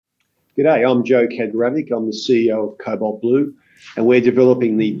G'day, I'm Joe Kadravnik. I'm the CEO of Cobalt Blue, and we're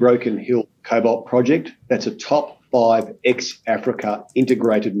developing the Broken Hill Cobalt Project. That's a top 5 ex-Africa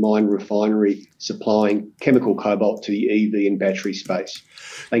integrated mine refinery supplying chemical cobalt to the EV and battery space.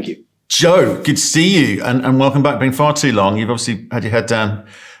 Thank you. Joe, good to see you, and welcome back. Been far too long. You've obviously had your head down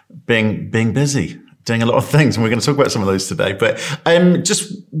being busy, doing a lot of things, and we're going to talk about some of those today. But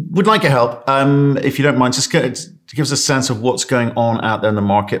just would like your help, if you don't mind, just give us a sense of what's going on out there in the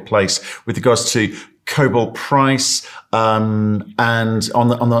marketplace with regards to cobalt price, and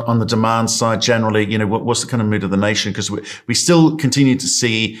on the demand side generally. You know, what's the kind of mood of the nation? Because we still continue to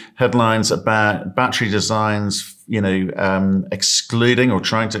see headlines about battery designs, excluding or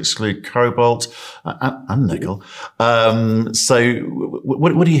trying to exclude cobalt and nickel. So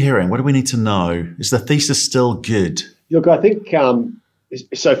what are you hearing? What do we need to know? Is the thesis still good? Look, I think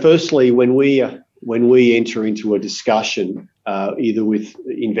so. Firstly, when we enter into a discussion, either with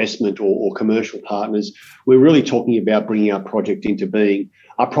investment or commercial partners, we're really talking about bringing our project into being.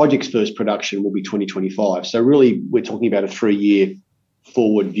 Our project's first production will be 2025. So really, we're talking about a 3-year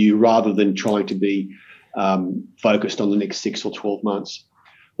forward view rather than trying to be focused on the next 6 or 12 months.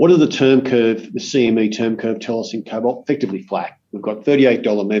 What does the CME term curve tell us in cobalt? Effectively flat. We've got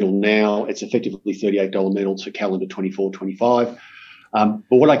 $38 metal now. It's effectively $38 metal to calendar 24, 25. But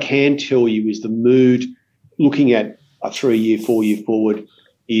what I can tell you is the mood, looking at a 3-year, 4-year forward,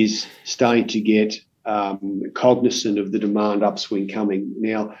 is starting to get cognizant of the demand upswing coming.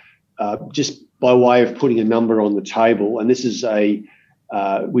 Now, just by way of putting a number on the table, and this is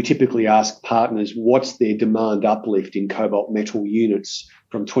we typically ask partners what's their demand uplift in cobalt metal units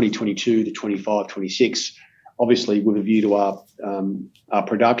from 2022 to 25, 26, obviously with a view to our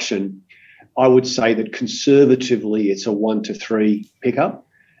production. I would say that conservatively it's a 1 to 3 pickup,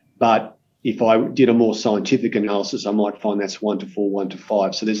 but if I did a more scientific analysis, I might find that's 1 to 4, 1 to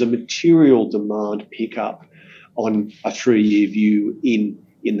 5. So there's a material demand pickup on a 3-year view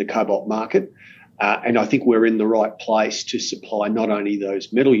in the cobalt market. And I think we're in the right place to supply not only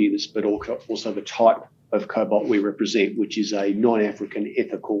those metal units, but also the type of cobalt we represent, which is a non-African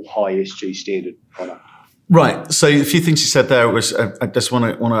ethical high SG standard product. Right. So a few things you said there was, I just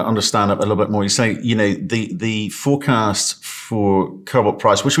want to understand it a little bit more. You say, the forecast for cobalt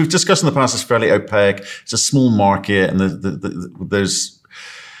price, which we've discussed in the past, is fairly opaque. It's a small market, and there's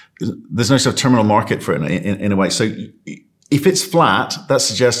no sort of terminal market for it in a way. So if it's flat, that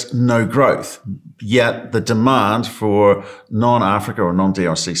suggests no growth. Yet the demand for non-Africa or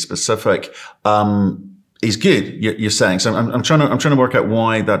non-DRC specific is good, you're saying. So I'm trying to work out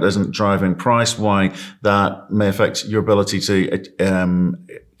why that isn't driving price, why that may affect your ability to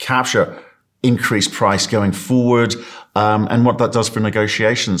capture increased price going forward, and what that does for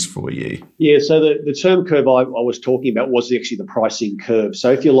negotiations for you. Yeah, so the term curve I was talking about was actually the pricing curve.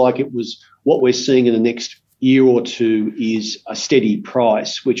 So if you like, it was what we're seeing in the next year or two is a steady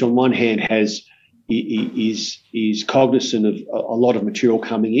price, which on one hand is cognizant of a lot of material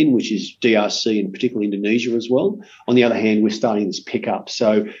coming in, which is DRC and particularly Indonesia as well. On the other hand, we're starting this pickup.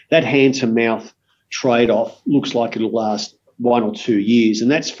 So that hand-to-mouth trade-off looks like it'll last 1 or 2 years,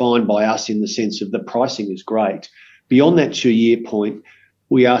 and that's fine by us in the sense of the pricing is great. Beyond that 2-year point,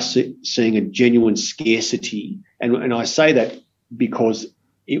 we are seeing a genuine scarcity, and I say that because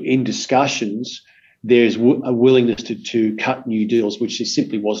in discussions, there's a willingness to cut new deals, which there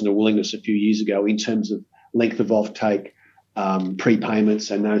simply wasn't a willingness a few years ago in terms of length of offtake, prepayments,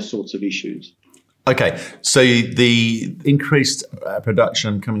 and those sorts of issues. Okay, so the increased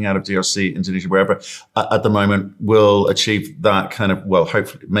production coming out of DRC, Indonesia, wherever, at the moment will achieve that kind of, well,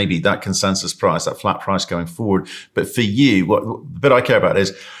 hopefully, maybe that consensus price, that flat price going forward. But for you, the bit I care about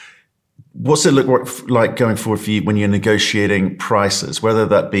is, what's it look like going forward for you when you're negotiating prices, whether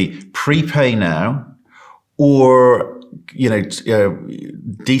that be prepay now or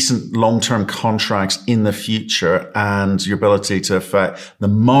decent long-term contracts in the future, and your ability to affect the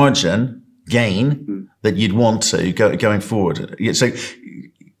margin gain that you'd want to going forward. So,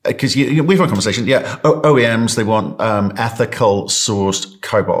 because we've had a conversation, OEMs, they want ethical sourced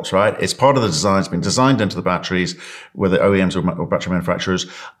cobalt, right? It's part of the design. It's been designed into the batteries, whether OEMs or battery manufacturers.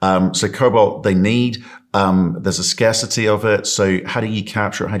 So cobalt they need. There's a scarcity of it. So how do you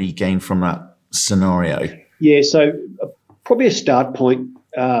capture it? How do you gain from that scenario? Yeah, so probably a start point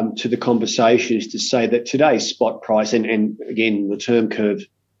to the conversation is to say that today's spot price, and again, the term curve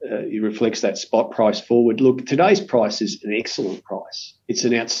it reflects that spot price forward. Look, today's price is an excellent price. It's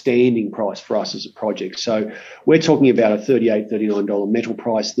an outstanding price for us as a project. So we're talking about a $38, $39 metal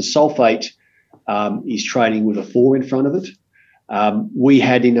price. The sulfate is trading with a 4 in front of it. We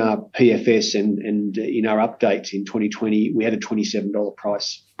had in our PFS and in our update in 2020, we had a $27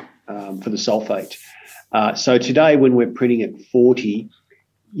 price for the sulfate. So today, when we're printing at 40,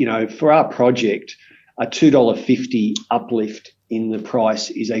 for our project, a $2.50 uplift in the price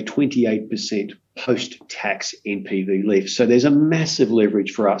is a 28% post-tax NPV lift. So there's a massive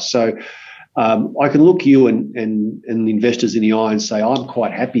leverage for us. So I can look you and investors in the eye and say, I'm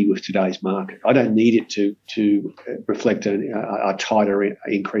quite happy with today's market. I don't need it to reflect a tighter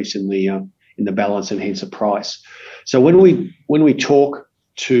increase in the balance and hence a price. So when we talk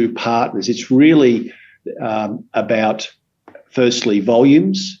to partners, it's really about firstly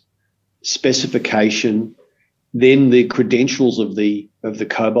volumes, specification, then the credentials of the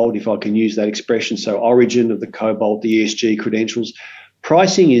cobalt, if I can use that expression. So origin of the cobalt, the ESG credentials.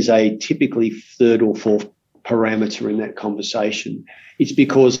 Pricing is a typically third or fourth parameter in that conversation. It's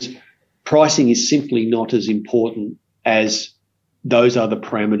because pricing is simply not as important as those other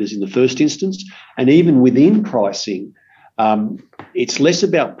parameters in the first instance. And even within pricing, it's less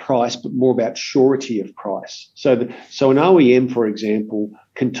about price, but more about surety of price. So an OEM, for example,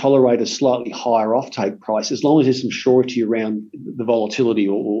 can tolerate a slightly higher offtake price as long as there's some surety around the volatility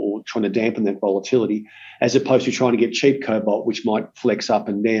or trying to dampen that volatility, as opposed to trying to get cheap cobalt, which might flex up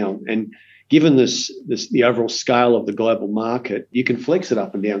and down. And given the overall scale of the global market, you can flex it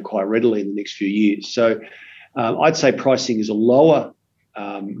up and down quite readily in the next few years. So I'd say pricing is a lower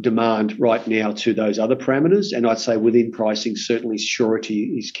demand right now to those other parameters, and I'd say within pricing, certainly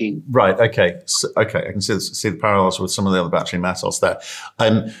surety is king. Right. Okay. I can see the parallels with some of the other battery metals there.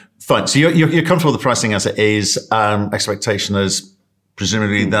 Fine. So you're comfortable with the pricing as it is. Expectation is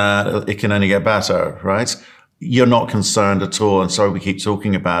presumably that it can only get better, right? You're not concerned at all, and sorry we keep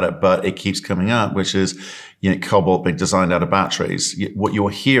talking about it, but it keeps coming up, which is cobalt being designed out of batteries. What you're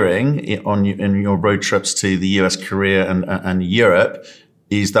hearing in your road trips to the US, Korea, and Europe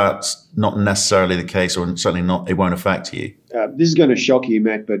is that not necessarily the case, or certainly not. It won't affect you. This is going to shock you,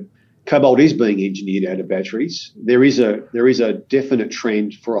 Matt, but cobalt is being engineered out of batteries. There is a definite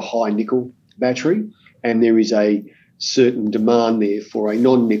trend for a high nickel battery, and there is a certain demand there for a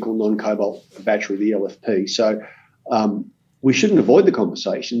non-nickel, non-cobalt battery, the LFP. So we shouldn't avoid the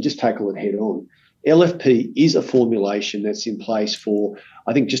conversation, just tackle it head on. LFP is a formulation that's in place for,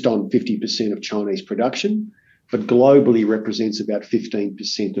 I think, just on 50% of Chinese production, but globally represents about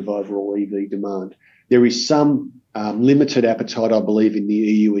 15% of overall EV demand. There is some limited appetite, I believe, in the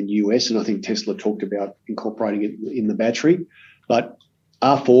EU and US, and I think Tesla talked about incorporating it in the battery. But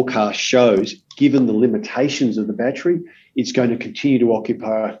our forecast shows, given the limitations of the battery, it's going to continue to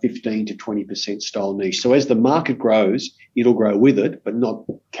occupy a 15 to 20% style niche. So as the market grows, it'll grow with it, but not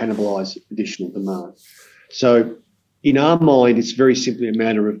cannibalize additional demand. So in our mind, it's very simply a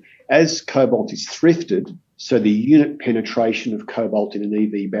matter of, as cobalt is thrifted, so the unit penetration of cobalt in an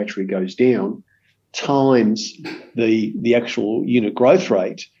EV battery goes down, times the actual unit growth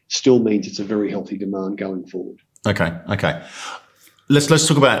rate still means it's a very healthy demand going forward. Okay. Let's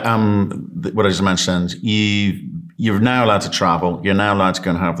talk about what I just mentioned. You're now allowed to travel. You're now allowed to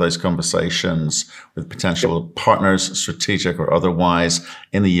go and have those conversations with potential partners, strategic or otherwise,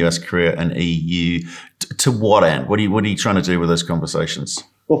 in the US, Korea, and EU. To what end? What are you trying to do with those conversations?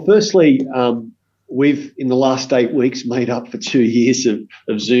 Well, firstly, we've in the last 8 weeks made up for 2 years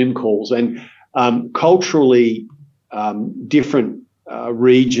of Zoom calls, and culturally different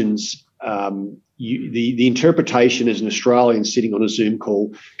regions. The interpretation as an Australian sitting on a Zoom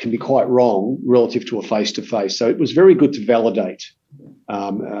call can be quite wrong relative to a face-to-face. So it was very good to validate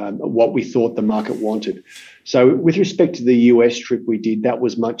what we thought the market wanted. So with respect to the US trip we did, that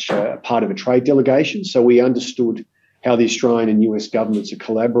was much part of a trade delegation. So we understood how the Australian and US governments are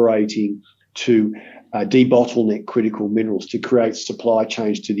collaborating to debottleneck critical minerals to create supply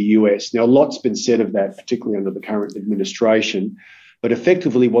chains to the US. Now, a lot's been said of that, particularly under the current administration. But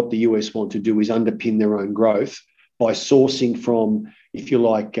effectively what the US want to do is underpin their own growth by sourcing from, if you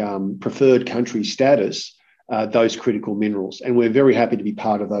like, preferred country status, those critical minerals. And we're very happy to be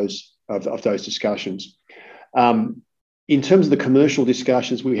part of those discussions. In terms of the commercial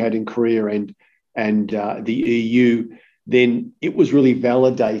discussions we had in Korea and the EU, then it was really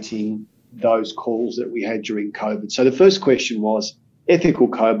validating those calls that we had during COVID. So the first question was ethical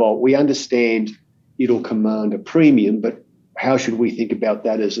cobalt. We understand it'll command a premium, but how should we think about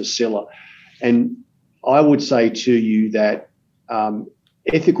that as a seller? And I would say to you that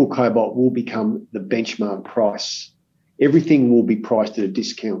ethical cobalt will become the benchmark price. Everything will be priced at a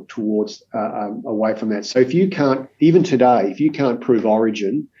discount towards away from that. So if you can't, even today, if you can't prove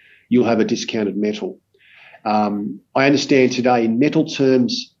origin, you'll have a discounted metal. I understand today in metal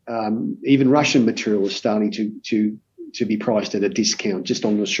terms, even Russian material is starting to be priced at a discount just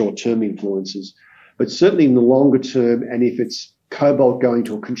on the short-term influences. But certainly in the longer term, and if it's cobalt going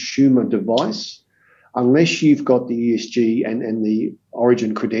to a consumer device, unless you've got the ESG and the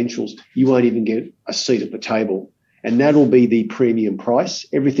Origin credentials, you won't even get a seat at the table. And that'll be the premium price.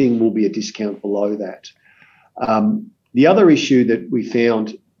 Everything will be a discount below that. The other issue that we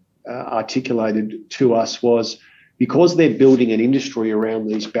found articulated to us was because they're building an industry around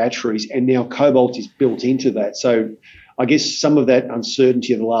these batteries, and now cobalt is built into that. So I guess some of that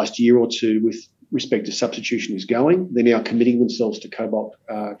uncertainty of the last year or two with respect to substitution is going. They're now committing themselves to cobalt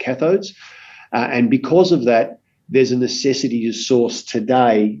cathodes. And because of that, there's a necessity to source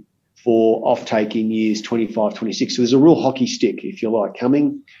today for offtake in years 25, 26. So there's a real hockey stick, if you like,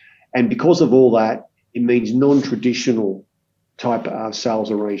 coming. And because of all that, it means non-traditional type sales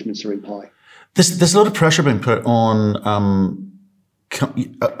arrangements are in play. There's a lot of pressure being put on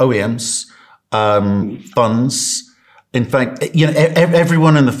OEMs, funds. In fact,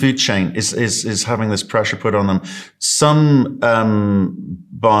 everyone in the food chain is having this pressure put on them. Some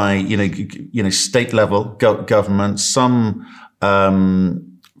by state level government, some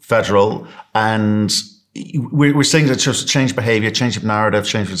federal, and we're seeing that just change behaviour, change of narrative,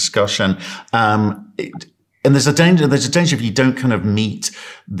 change of discussion. And there's a danger if you don't kind of meet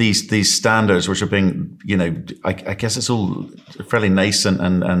these standards, which are being, I guess it's all fairly nascent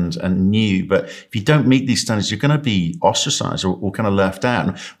and new, but if you don't meet these standards, you're going to be ostracized or kind of left out.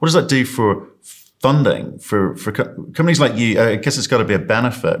 And what does that do for funding for companies like you? I guess it's got to be a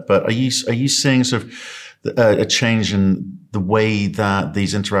benefit, but are you seeing sort of a change in the way that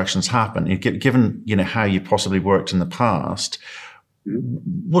these interactions happen? Given, how you possibly worked in the past,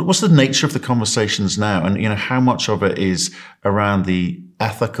 what's the nature of the conversations now, and how much of it is around the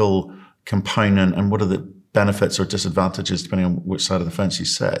ethical component, and what are the benefits or disadvantages depending on which side of the fence you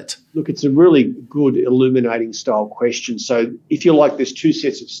sit? Look, it's a really good illuminating style question. So if you like, there's two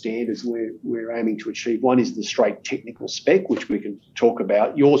sets of standards we're aiming to achieve. One is the straight technical spec, which we can talk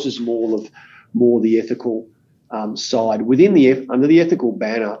about. Yours is more the ethical side. Under the ethical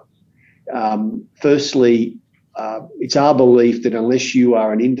banner, firstly, it's our belief that unless you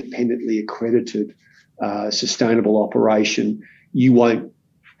are an independently accredited sustainable operation, you won't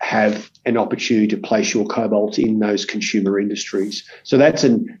have an opportunity to place your cobalt in those consumer industries. So that's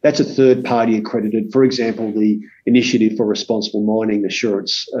a third party accredited. For example, the Initiative for Responsible Mining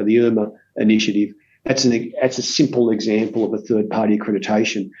Assurance, the IRMA initiative. That's a simple example of a third party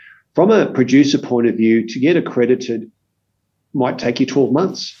accreditation. From a producer point of view, to get accredited might take you 12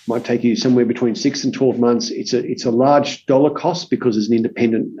 months, might take you somewhere between 6 and 12 months. It's a large dollar cost because there's an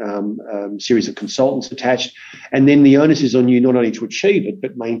independent series of consultants attached. And then the onus is on you not only to achieve it,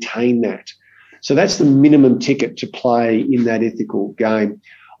 but maintain that. So that's the minimum ticket to play in that ethical game.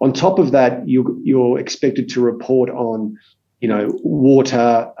 On top of that, you're expected to report on,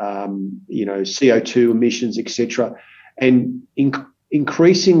 water, CO2 emissions, etc. And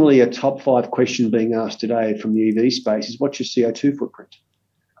increasingly, a top 5 question being asked today from the EV space is, what's your CO2 footprint?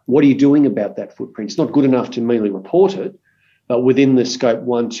 What are you doing about that footprint? It's not good enough to merely report it, but within the scope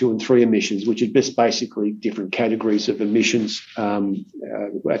 1, 2, and 3 emissions, which are just basically different categories of emissions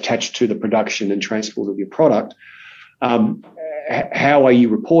attached to the production and transport of your product, how are you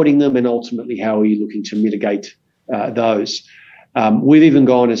reporting them, and ultimately how are you looking to mitigate those? We've even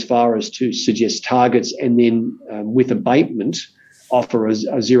gone as far as to suggest targets and then with abatement offer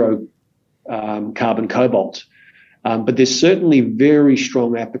a zero carbon cobalt. But there's certainly very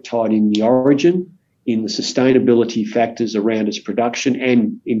strong appetite in the Origin, in the sustainability factors around its production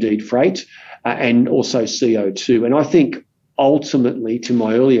and indeed freight, and also CO2. And I think ultimately, to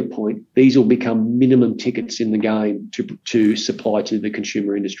my earlier point, these will become minimum tickets in the game to supply to the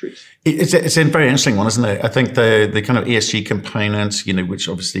consumer industries. It's a very interesting one, isn't it? I think the kind of ESG components, which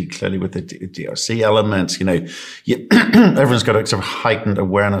obviously clearly with the DRC elements, everyone's got a sort of heightened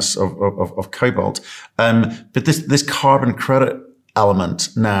awareness of cobalt. But this carbon credit element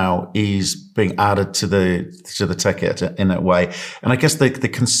now is being added to the ticket in that way. And I guess the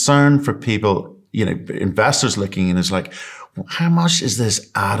concern for people, investors looking in is like, how much is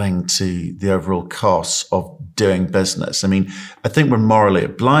this adding to the overall costs of doing business? I mean, I think we're morally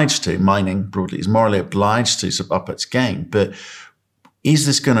obliged to, mining broadly is morally obliged to sort of up its game, but is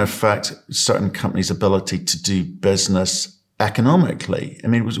this going to affect certain companies' ability to do business economically? I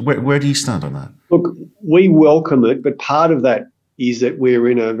mean, where do you stand on that? Look, we welcome it, but part of that is that we're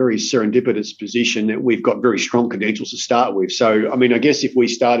in a very serendipitous position that we've got very strong credentials to start with. So, I mean, I guess if we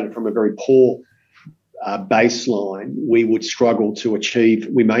started from a very poor baseline, we would struggle to achieve,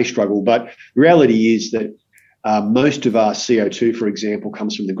 we may struggle, but reality is that most of our CO2, for example,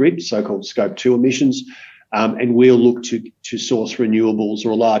 comes from the grid, so-called scope 2 emissions. and we'll look to source renewables or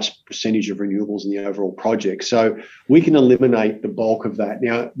a large percentage of renewables in the overall project. So we can eliminate the bulk of that.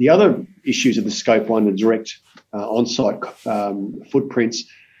 Now, the other issues of the Scope 1, the direct on-site footprints,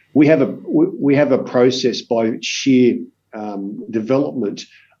 we have a process by which sheer development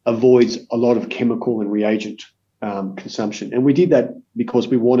avoids a lot of chemical and reagent consumption. And we did that because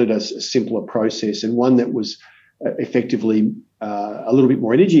we wanted a simpler process and one that was effectively a little bit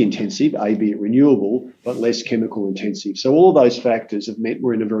more energy intensive, albeit renewable, but less chemical intensive. So all of those factors have meant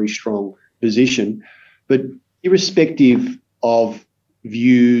we're in a very strong position. But irrespective of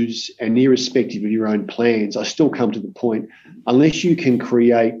views and irrespective of your own plans, I still come to the point, unless you can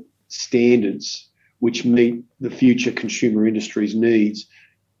create standards which meet the future consumer industry's needs,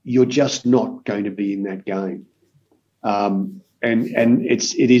 you're just not going to be in that game. And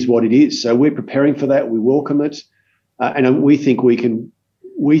it is what it is. So we're preparing for that. We welcome it. And we think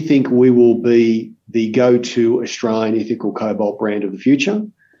we will be the go-to Australian ethical cobalt brand of the future.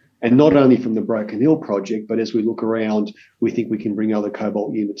 And not only from the Broken Hill project, but as we look around, we think we can bring other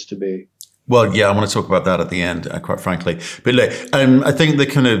cobalt units to bear. Well, yeah, I want to talk about that at the end, quite frankly. But look, I think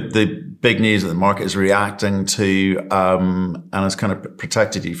the big news that the market is reacting to, and has kind of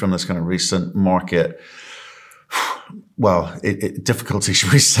protected you from this kind of recent market, well, difficulty,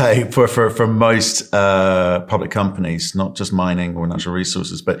 should we say, for most public companies, not just mining or natural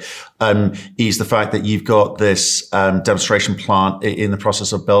resources, but is the fact that you've got this demonstration plant in the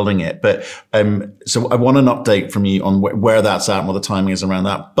process of building it. But so I want an update from you on where that's at and what the timing is around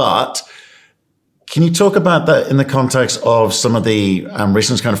that. But can you talk about that in the context of some of the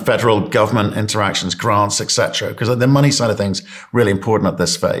recent kind of federal government interactions, grants, etc.? Because the money side of things really important at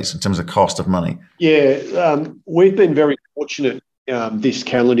this phase in terms of cost of money. Yeah, we've been very fortunate this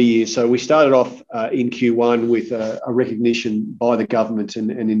calendar year. So we started off in Q1 with a recognition by the government,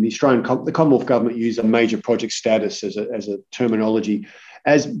 and in the the Commonwealth government use a major project status as a terminology.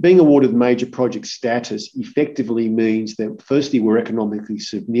 As being awarded major project status effectively means that firstly, we're economically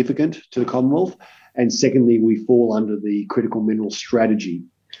significant to the Commonwealth, and secondly, we fall under the critical mineral strategy.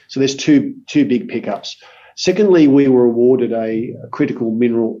 So there's two big pickups. Secondly, we were awarded a critical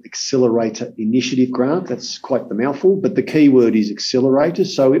mineral accelerator initiative grant. That's quite the mouthful, but the key word is accelerator.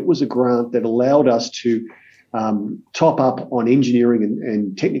 So it was a grant that allowed us to top up on engineering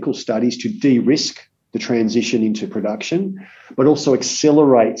and technical studies to de-risk the transition into production, but also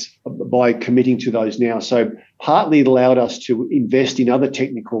accelerate by committing to those now. So partly it allowed us to invest in other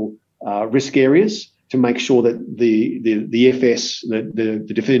technical risk areas to make sure that the FS, the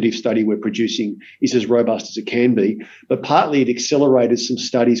definitive study we're producing, is as robust as it can be. But partly it accelerated some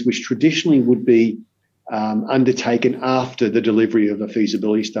studies which traditionally would be undertaken after the delivery of a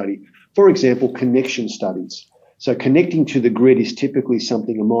feasibility study. For example, connection studies. So connecting to the grid is typically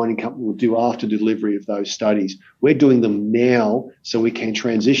something a mining company will do after delivery of those studies. We're doing them now so we can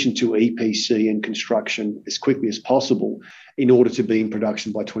transition to EPC and construction as quickly as possible in order to be in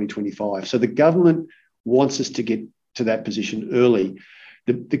production by 2025. So the government wants us to get to that position early.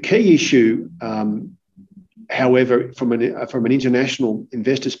 The key issue, however, from an international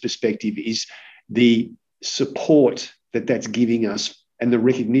investor's perspective, is the support that's giving us and the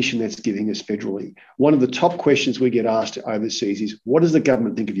recognition that's giving us federally. One of the top questions we get asked overseas is, what does the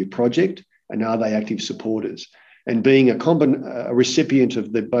government think of your project, and are they active supporters? And being a recipient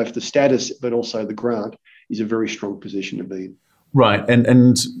of both the status but also the grant is a very strong position to be in. Right,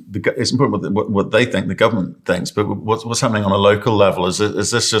 and it's important what they think, the government thinks, but what's happening on a local level? Is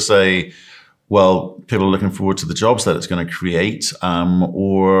this just people are looking forward to the jobs that it's going to create,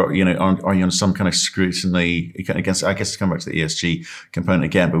 or are you on some kind of scrutiny against? I guess it's coming back to the ESG component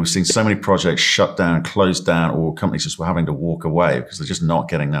again, but we've seen so many projects shut down, closed down, or companies just were having to walk away because they're just not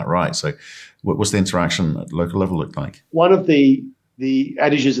getting that right. So, what's the interaction at local level look like? One of the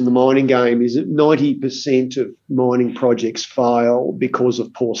adages in the mining game is that 90% of mining projects fail because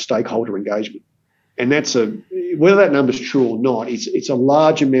of poor stakeholder engagement. And whether that number's true or not, it's a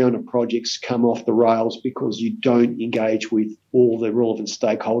large amount of projects come off the rails because you don't engage with all the relevant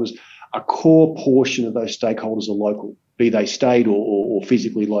stakeholders. A core portion of those stakeholders are local, be they state or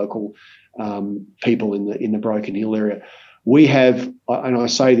physically local people in the Broken Hill area. We have, and I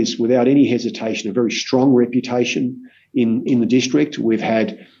say this without any hesitation, a very strong reputation in the district. We've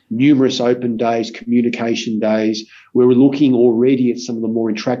had numerous open days, communication days, where we're looking already at some of the more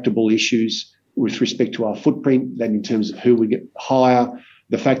intractable issues with respect to our footprint, that in terms of who we hire.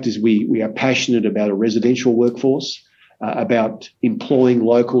 The fact is we are passionate about a residential workforce, about employing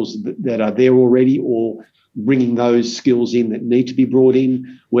locals that are there already or bringing those skills in that need to be brought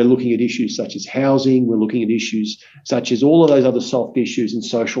in. We're looking at issues such as housing. We're looking at issues such as all of those other soft issues and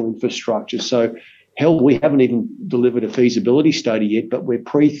social infrastructure. So Hell, we haven't even delivered a feasibility study yet, but we're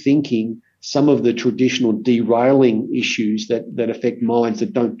pre-thinking some of the traditional derailing issues that affect mines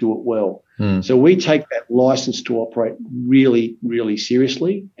that don't do it well. So we take that license to operate really, really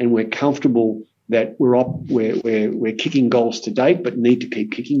seriously, and we're comfortable that we're kicking goals to date, but need to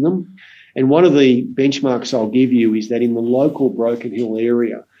keep kicking them. And one of the benchmarks I'll give you is that in the local Broken Hill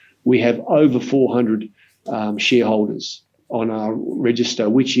area, we have over 400 shareholders on our register,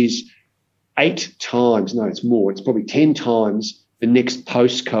 which is 8 times, no, it's more, it's probably 10 times the next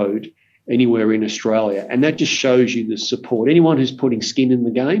postcode anywhere in Australia. And that just shows you the support. Anyone who's putting skin in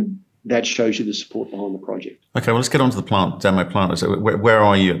the game, that shows you the support behind the project. Okay, well, let's get on to the demo plant. So where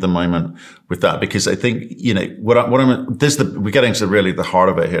are you at the moment with that? Because I think, we're getting to really the heart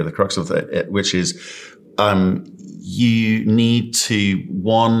of it here, the crux of it, which is you need to,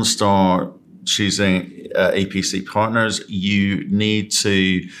 one, start choosing EPC partners. You need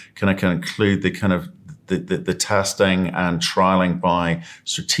to kind of conclude the kind of the testing and trialing by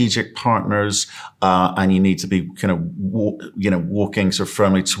strategic partners, and you need to be kind of walking sort of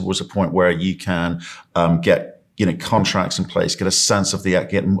firmly towards a point where you can get contracts in place, get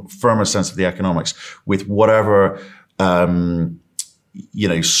firmer sense of the economics with whatever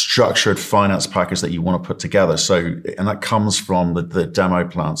structured finance package that you want to put together. So, and that comes from the demo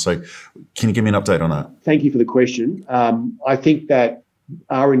plant. So, can you give me an update on that? Thank you for the question. I think that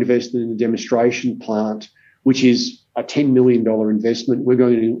our investment in the demonstration plant, which is a $10 million investment, we're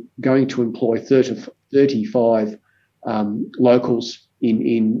going to employ 35 locals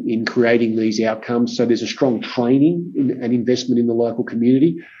in creating these outcomes. So there's a strong training and investment in the local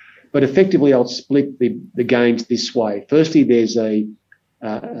community. But effectively, I'll split the gains this way. Firstly, there's a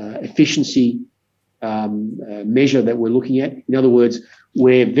efficiency measure that we're looking at. In other words,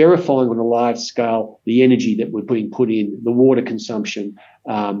 we're verifying on a large scale the energy that we're being put in, the water consumption,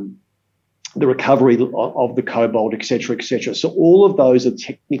 the recovery of the cobalt, et cetera, et cetera. So all of those are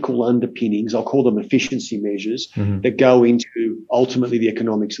technical underpinnings. I'll call them efficiency measures that go into ultimately the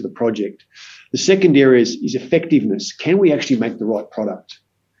economics of the project. The second area is effectiveness. Can we actually make the right product?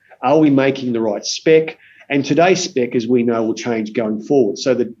 Are we making the right spec? And today's spec, as we know, will change going forward.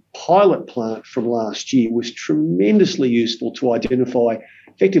 So the pilot plant from last year was tremendously useful to identify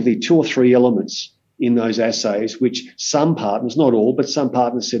effectively 2 or 3 elements in those assays, which some partners, not all, but some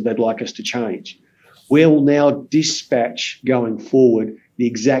partners said they'd like us to change. We'll now dispatch going forward the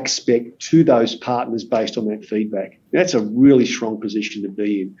exact spec to those partners based on that feedback. That's a really strong position to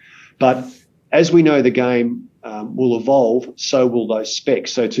be in. But as we know, the game will evolve, so will those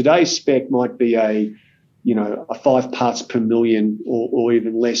specs. So today's spec might be a 5 parts per million or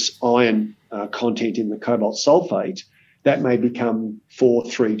even less iron content in the cobalt sulfate. That may become 4,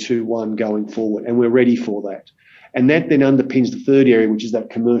 3, 2, 1 going forward, and we're ready for that. And that then underpins the third area, which is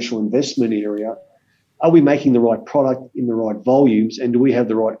that commercial investment area. Are we making the right product in the right volumes, and do we have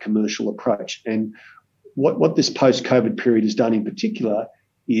the right commercial approach? And what this post-COVID period has done in particular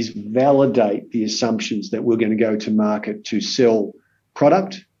is validate the assumptions that we're going to go to market to sell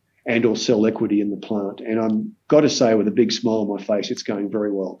product and or sell equity in the plant. And I've got to say, with a big smile on my face, it's going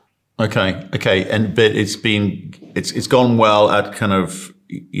very well. Okay. But it's gone well at kind of,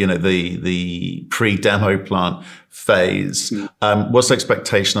 the pre-demo plant phase. What's the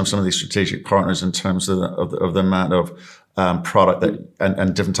expectation of some of these strategic partners in terms of the amount of product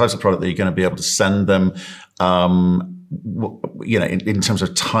and different types of product that you're going to be able to send them? In terms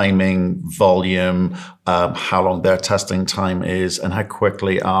of timing, volume, how long their testing time is, and how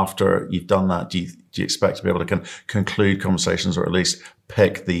quickly after you've done that do you expect to be able to conclude conversations, or at least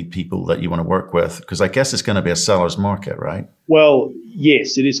pick the people that you want to work with? Because I guess it's going to be a seller's market, right? Well,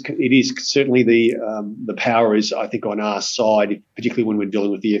 yes, it is. It is certainly the power is, I think, on our side, particularly when we're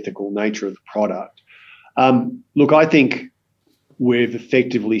dealing with the ethical nature of the product. Look, I think we've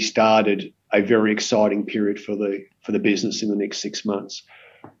effectively started a very exciting period for the business in the next 6 months.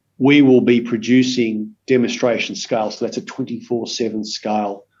 We will be producing demonstration scale, so that's a 24/7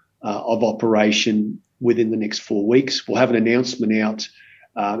 scale of operation within the next 4 weeks. We'll have an announcement out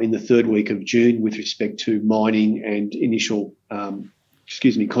in the 3rd week of June with respect to mining and initial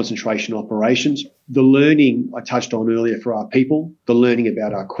concentration operations. The learning I touched on earlier for our people, the learning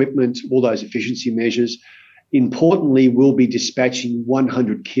about our equipment, all those efficiency measures. Importantly, we'll be dispatching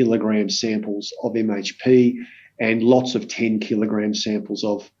 100 kilogram samples of MHP and lots of 10 kilogram samples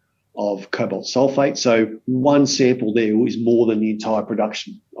of cobalt sulfate. So one sample there is more than the entire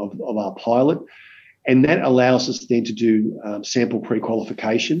production of our pilot. And that allows us then to do sample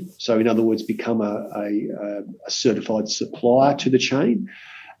pre-qualification. So in other words, become a certified supplier to the chain.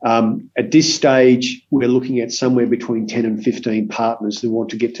 At this stage, we're looking at somewhere between 10 and 15 partners who want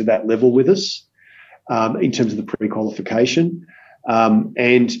to get to that level with us. in terms of the pre-qualification.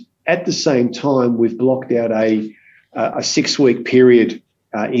 And at the same time, we've blocked out a 6-week period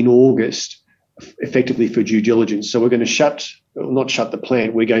in August, effectively for due diligence. So we're going to not shut the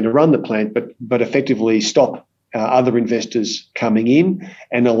plant. We're going to run the plant, but effectively stop other investors coming in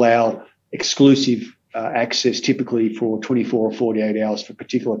and allow exclusive access, typically for 24 or 48 hours, for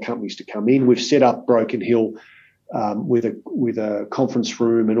particular companies to come in. We've set up Broken Hill with a conference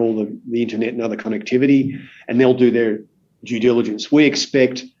room and all the internet and other connectivity, and they'll do their due diligence. We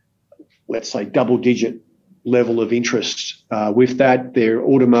expect, let's say, double-digit level of interest with that. They're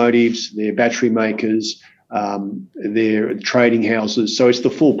automotives, they're battery makers, they're trading houses. So it's the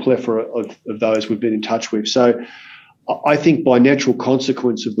full plethora of those we've been in touch with. So I think by natural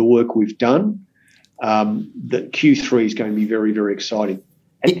consequence of the work we've done, that Q3 is going to be very, very exciting.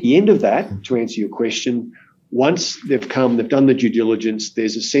 At the end of that, to answer your question, once they've done the due diligence,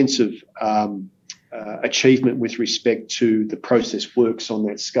 there's a sense of achievement with respect to the process works on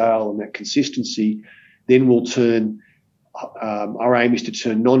that scale and that consistency. Then we'll our aim is to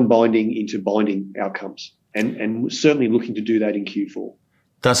turn non-binding into binding outcomes, and we're certainly looking to do that in Q4.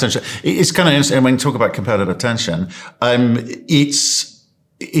 That's interesting. It's kind of interesting when we talk about competitive tension. It's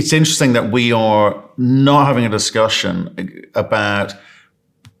interesting that we are not having a discussion about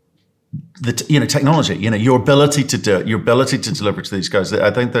technology, your ability to do it, your ability to deliver to these guys.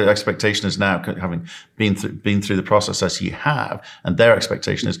 I think the expectation is now, having been through the process as you have, and their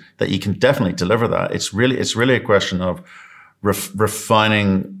expectation is that you can definitely deliver that. It's really a question of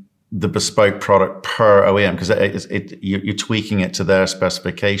refining the bespoke product per OEM, because you're tweaking it to their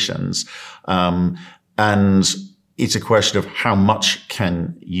specifications, and it's a question of how much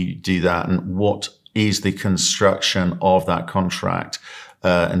can you do that, and what is the construction of that contract.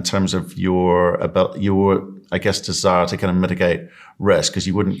 In terms of your, I guess, desire to kind of mitigate risk, because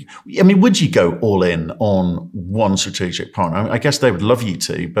would you go all in on one strategic partner? I guess they would love you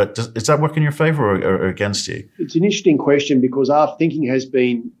to, but does that work in your favor or against you? It's an interesting question, because our thinking has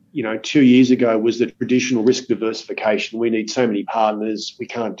been, 2 years ago was the traditional risk diversification. We need so many partners, we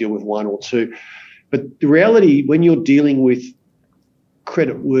can't deal with one or two. But the reality, when you're dealing with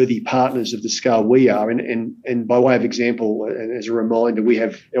credit-worthy partners of the scale we are, and by way of example, and as a reminder, we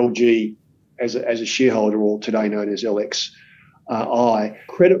have LG as a shareholder, or today known as LXI,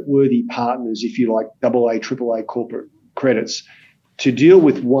 credit-worthy partners, if you like, AA, AAA corporate credits. To deal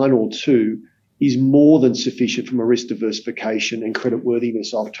with one or two is more than sufficient from a risk diversification and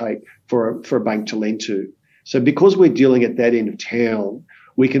creditworthiness offtake for a bank to lend to. So because we're dealing at that end of town,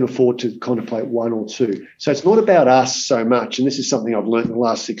 we can afford to contemplate one or two. So it's not about us so much, and this is something I've learned in the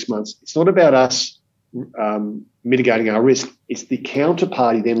last 6 months. It's not about us mitigating our risk. It's the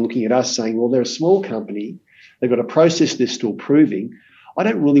counterparty then looking at us saying, well, they're a small company. They've got a process they're still proving. I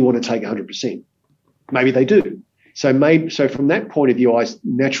don't really want to take 100%. Maybe they do. So from that point of view, I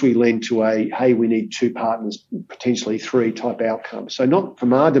naturally lend to hey, we need two partners, potentially three type outcomes. So not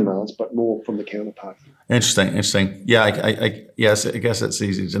from our demands, but more from the counterparty. Interesting. Yeah, I guess it's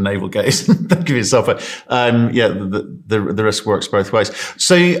easy to navel gaze and think of yourself. But the risk works both ways.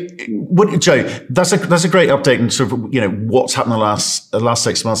 So, Joe, that's a great update and sort of what's happened the last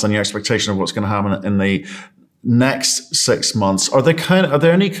 6 months and your expectation of what's going to happen in the next 6 months. Are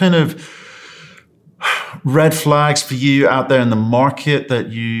there any kind of red flags for you out there in the market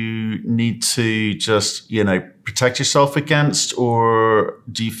that you need to just, protect yourself against? Or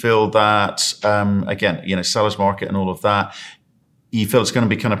do you feel that, again, seller's market and all of that, you feel it's going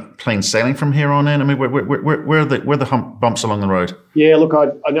to be kind of plain sailing from here on in? I mean, where are the bumps along the road? Yeah, look,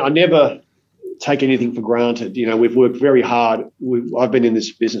 I never take anything for granted. We've worked very hard. I've been in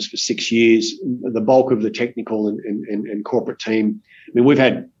this business for 6 years. The bulk of the technical and corporate team, we've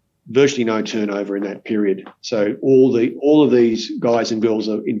had virtually no turnover in that period. So all of these guys and girls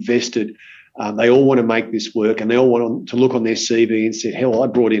are invested. They all want to make this work, and they all want to look on their CV and say, hell, I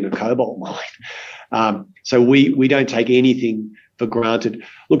brought in a cobalt mine. So we don't take anything for granted.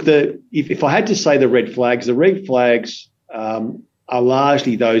 Look, if I had to say the red flags are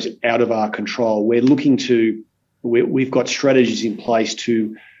largely those out of our control. We've got strategies in place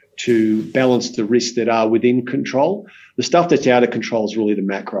to balance the risks that are within control. The stuff that's out of control is really the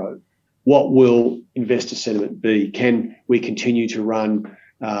macro. What will investor sentiment be? Can we continue to run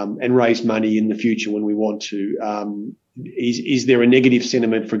and raise money in the future when we want to? Is there a negative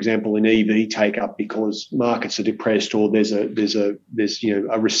sentiment, for example, in EV take up because markets are depressed, or there's a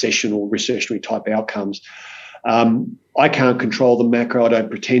recession or recessionary type outcomes? I can't control the macro. I don't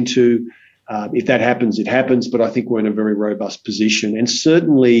pretend to. If that happens, it happens. But I think we're in a very robust position, and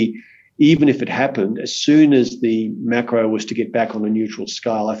certainly even if it happened, as soon as the macro was to get back on a neutral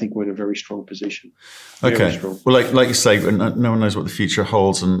scale, I think we're in a very strong position. Okay. Well, like you say, no one knows what the future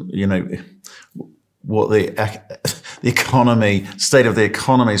holds, and what the economy, state of the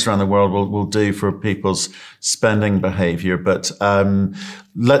economies around the world will do for people's spending behaviour. But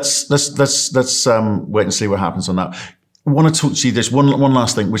let's wait and see what happens on that. I want to talk to you. There's one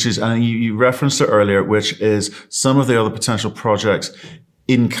last thing, which is, and you referenced it earlier, which is some of the other potential projects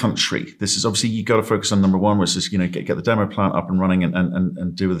in country. This is obviously, you got to focus on number one, which is get the demo plant up and running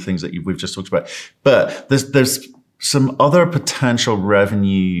and do the things that we've just talked about. But there's some other potential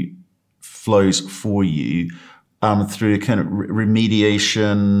revenue flows for you through kind of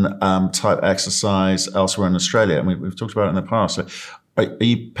remediation type exercise elsewhere in Australia. I mean, we've talked about it in the past. So are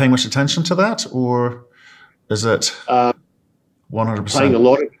you paying much attention to that, or is it 100%? Paying a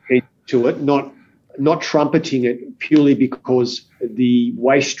lot of attention to it, not trumpeting it purely because the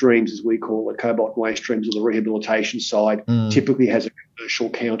waste streams, as we call it, cobalt waste streams, or the rehabilitation side, typically has a commercial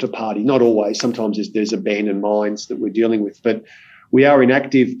counterparty. Not always. Sometimes there's abandoned mines that we're dealing with. But we are in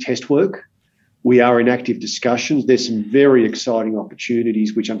active test work. We are in active discussions. There's some very exciting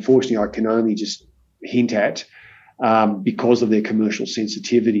opportunities, which unfortunately I can only just hint at because of their commercial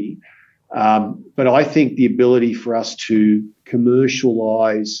sensitivity. But I think the ability for us to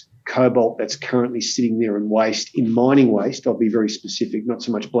commercialise cobalt that's currently sitting there in waste, in mining waste, I'll be very specific, not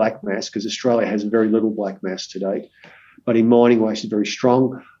so much black mass, because Australia has very little black mass to date, but in mining waste is very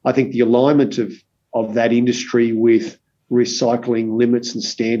strong. I think the alignment of that industry with recycling limits and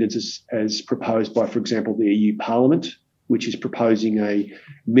standards as proposed by, for example, the EU Parliament, which is proposing a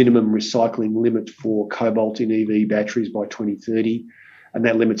minimum recycling limit for cobalt in EV batteries by 2030, and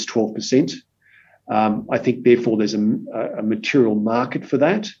that limit's 12%. I think, therefore, there's a material market for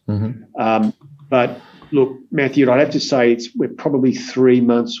that. Mm-hmm. But look, Matthew, I'd have to say we're probably 3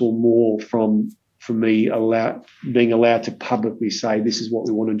 months or more from me being allowed to publicly say this is what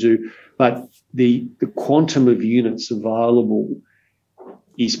we want to do. But the quantum of units available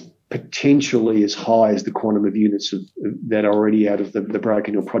is potentially as high as the quantum of units that are already out of the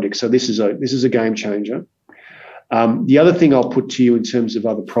Broken Hill project. So this is a game changer. The other thing I'll put to you in terms of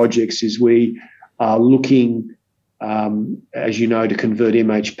other projects is we are looking, as you know, to convert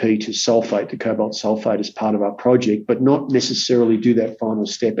MHP to sulfate, to cobalt sulfate as part of our project, but not necessarily do that final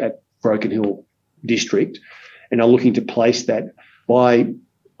step at Broken Hill District, and are looking to place that by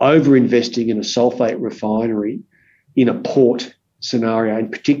over-investing in a sulfate refinery in a port scenario,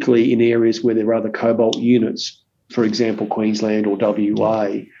 and particularly in areas where there are other cobalt units, for example, Queensland or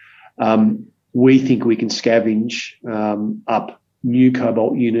WA. We think we can scavenge up new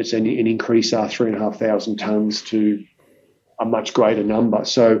cobalt units and increase our 3,500 tonnes to a much greater number.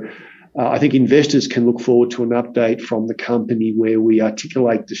 So I think investors can look forward to an update from the company where we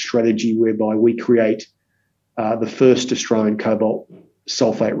articulate the strategy whereby we create the first Australian cobalt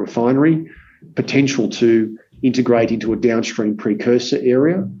sulfate refinery, potential to integrate into a downstream precursor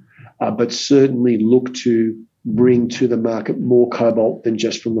area, but certainly look to bring to the market more cobalt than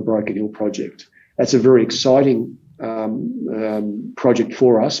just from the Broken Hill project. That's a very exciting project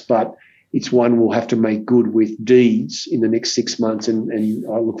for us, but it's one we'll have to make good with deeds in the next 6 months, and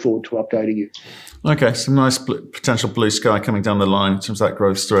I look forward to updating you. Okay, some nice potential blue sky coming down the line in terms of that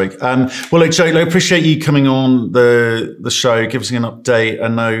growth story. Well, Jake, I appreciate you coming on the show, giving us an update. I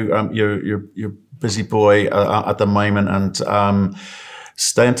know you're a busy boy at the moment, and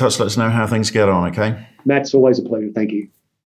stay in touch. Let us know how things get on, okay? Matt, it's always a pleasure. Thank you.